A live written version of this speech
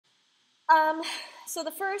Um, so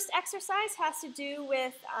the first exercise has to do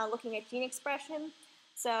with looking at gene expression.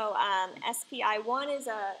 So SPI1 is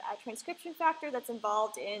a transcription factor that's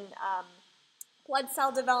involved in blood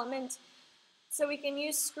cell development. So we can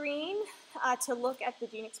use screen to look at the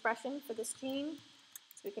gene expression for this gene.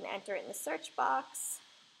 So we can enter it in the search box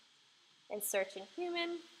and search in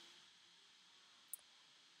human.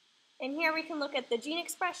 And here we can look at the gene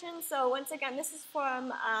expression. So once again, this is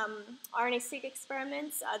from RNA-seq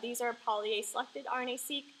experiments. These are poly-A-selected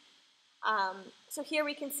RNA-seq. So here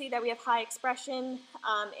we can see that we have high expression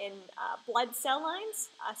in blood cell lines.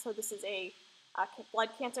 So this is a blood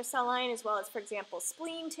cancer cell line, as well as, for example,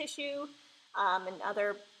 spleen tissue and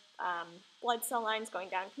other blood cell lines going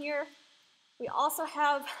down here. We also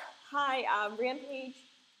have high rampage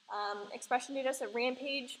expression data. So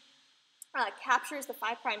rampage captures the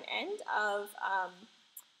 5' end of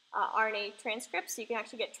RNA transcripts, so you can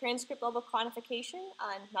actually get transcript level quantification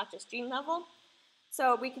on not just gene level.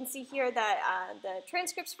 So we can see here that the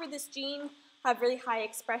transcripts for this gene have really high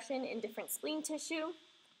expression in different spleen tissue.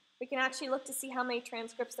 We can actually look to see how many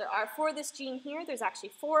transcripts there are for this gene here. There's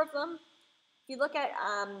actually 4 of them. If you look at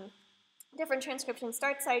different transcription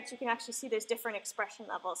start sites, you can actually see there's different expression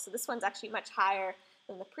levels. So this one's actually much higher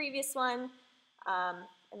than the previous one.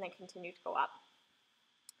 And then continue to go up.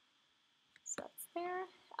 So that's there.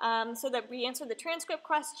 So that we answered the transcript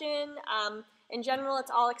question. In general, it's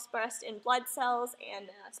all expressed in blood cells and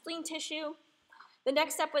spleen tissue. The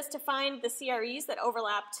next step was to find the CREs that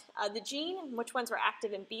overlapped the gene, and which ones were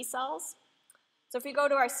active in B cells. So if we go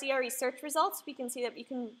to our CRE search results, we can see that we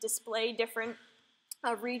can display different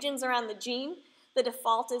regions around the gene. The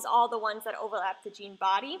default is all the ones that overlap the gene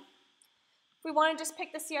body. If we want to just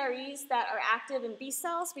pick the CREs that are active in B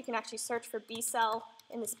cells, we can actually search for B cell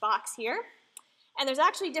in this box here. And there's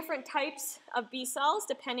actually different types of B cells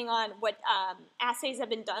depending on what assays have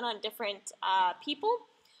been done on different people.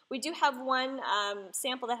 We do have one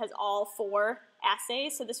sample that has all 4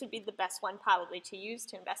 assays, so this would be the best one probably to use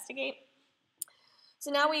to investigate.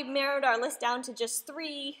 So now we've narrowed our list down to just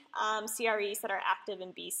 3 CREs that are active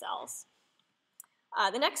in B cells.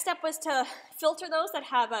 The next step was to filter those that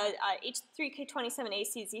have a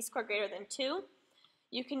H3K27AC z-score greater than 2.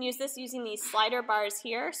 You can use this using these slider bars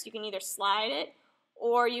here, so you can either slide it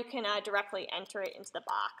or you can directly enter it into the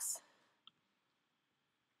box.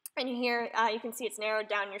 And here you can see it's narrowed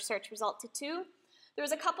down your search result to 2. There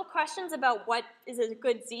was a couple questions about what is a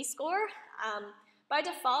good z-score. By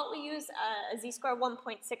default, we use a z-score of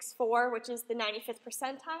 1.64, which is the 95th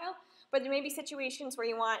percentile. But there may be situations where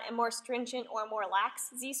you want a more stringent or more lax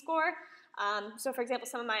z-score. So for example,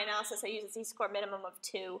 some of my analysis, I use a z-score minimum of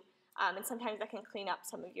 2, and sometimes that can clean up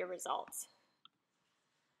some of your results.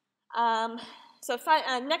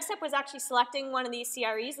 Next step was actually selecting one of these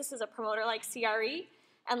CREs. This is a promoter-like CRE,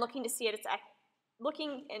 and looking to see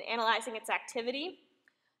looking and analyzing its activity.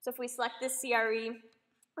 So if we select this CRE,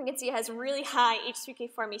 we can see it has really high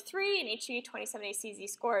H3K4me3 and H3K27AC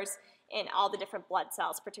z-scores in all the different blood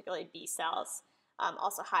cells, particularly B cells,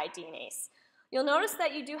 also high DNase. You'll notice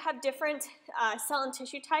that you do have different cell and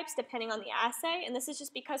tissue types depending on the assay, and this is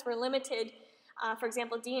just because we're limited. For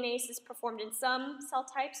example, DNase is performed in some cell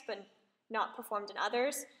types, but not performed in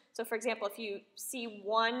others. So for example, if you see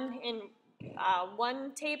one in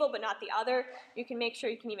one table but not the other, you can make sure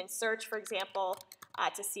you can even search, for example,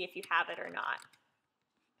 to see if you have it or not.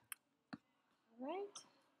 All right.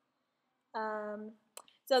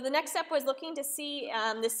 So the next step was looking to see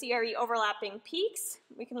the CRE overlapping peaks.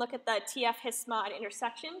 We can look at the TF-HISMOD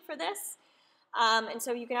intersection for this. And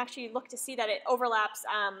so you can actually look to see that it overlaps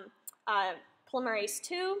polymerase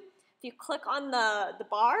 2. If you click on the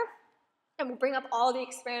bar, and we'll bring up all the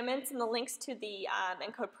experiments and the links to the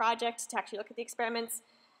ENCODE project to actually look at the experiments.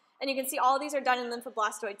 And you can see all these are done in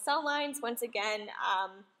lymphoblastoid cell lines, once again,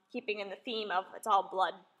 keeping in the theme of it's all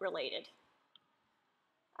blood related.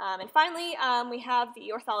 And finally, we have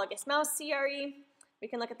the orthologous mouse CRE. We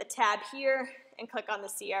can look at the tab here and click on the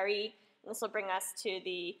CRE, and this will bring us to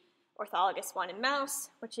the orthologous one in mouse,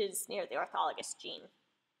 which is near the orthologous gene.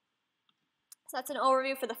 So that's an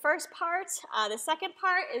overview for the first part. The second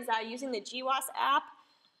part is using the GWAS app.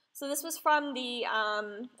 So this was from the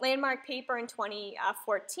landmark paper in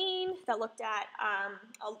 2014 that looked at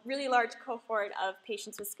a really large cohort of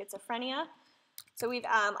patients with schizophrenia. So we've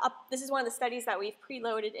this is one of the studies that we've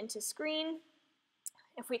preloaded into Screen.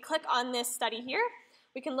 If we click on this study here,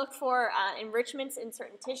 we can look for enrichments in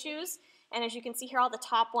certain tissues. And as you can see here, all the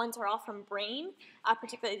top ones are all from brain,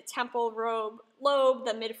 particularly the temporal lobe,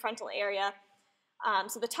 the midfrontal area.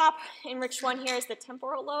 So the top enriched one here is the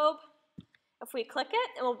temporal lobe. If we click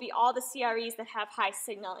it, it will be all the CREs that have high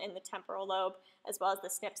signal in the temporal lobe. as well as the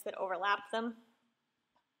SNPs that overlap them.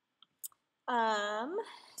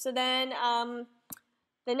 So then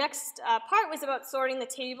the next part was about sorting the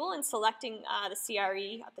table and selecting the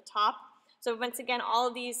CRE at the top. So once again, all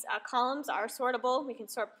of these columns are sortable. We can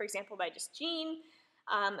sort, for example, by just gene.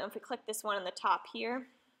 And if we click this one on the top here,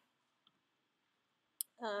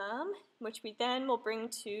 which we then will bring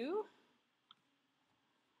to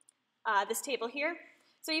this table here.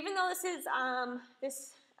 So even though this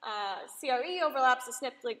is CRE overlaps the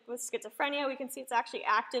SNP like with schizophrenia, we can see it's actually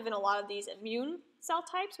active in a lot of these immune cell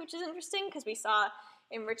types, which is interesting because we saw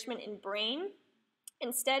enrichment in brain.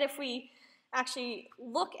 Instead, if we actually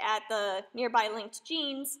look at the nearby linked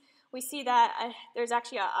genes, we see that there's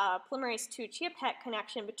actually a polymerase II chia-pet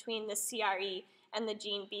connection between the CRE and the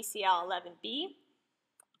gene BCL11B.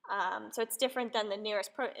 So it's different than the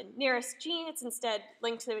nearest gene. It's instead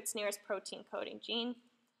linked to its nearest protein coding gene.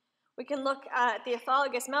 We can look at the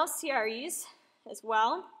autologous mouse CREs as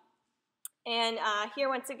well. And here,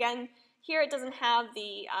 once again, here it doesn't have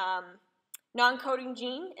the non-coding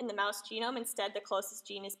gene in the mouse genome. Instead, the closest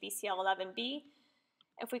gene is BCL11B.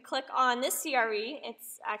 If we click on this CRE,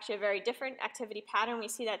 it's actually a very different activity pattern. We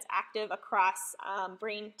see that it's active across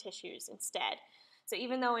brain tissues instead. So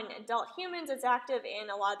even though in adult humans it's active in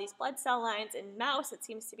a lot of these blood cell lines, in mouse it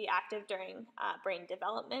seems to be active during brain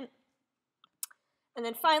development. And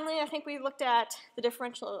then finally, I think we looked at the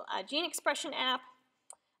differential gene expression app.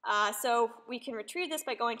 So we can retrieve this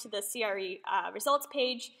by going to the CRE results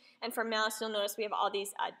page. And for mouse, you'll notice we have all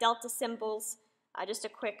these delta symbols. Just a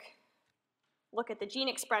quick look at the gene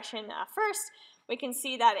expression first. We can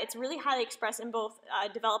see that it's really highly expressed in both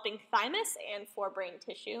developing thymus and forebrain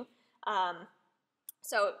tissue.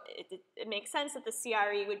 So it makes sense that the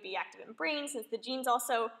CRE would be active in brain since the gene's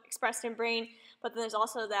also expressed in brain, but then there's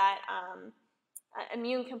also that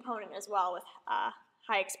immune component as well with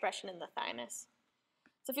high expression in the thymus.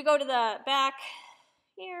 So if you go to the back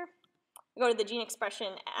here, we go to the gene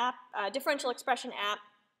expression app, differential expression app,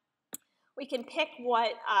 we can pick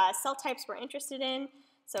what cell types we're interested in.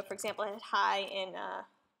 So for example, I had high in,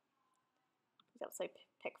 let's say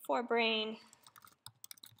pick forebrain.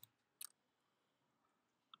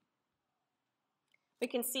 We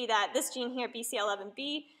can see that this gene here,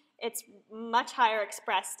 BCL11B, it's much higher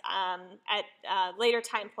expressed at later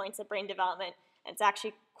time points of brain development, and it's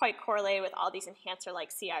actually quite correlated with all these enhancer-like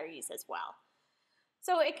CREs as well.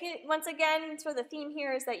 So it can, once again, sort of the theme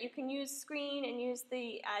here is that you can use screen and use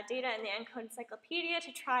the data in the ENCODE encyclopedia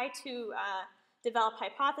to try to develop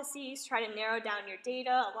hypotheses, try to narrow down your data.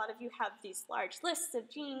 A lot of you have these large lists of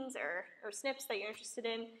genes or SNPs that you're interested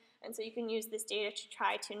in, and so you can use this data to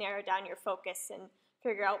try to narrow down your focus and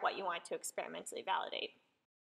figure out what you want to experimentally validate.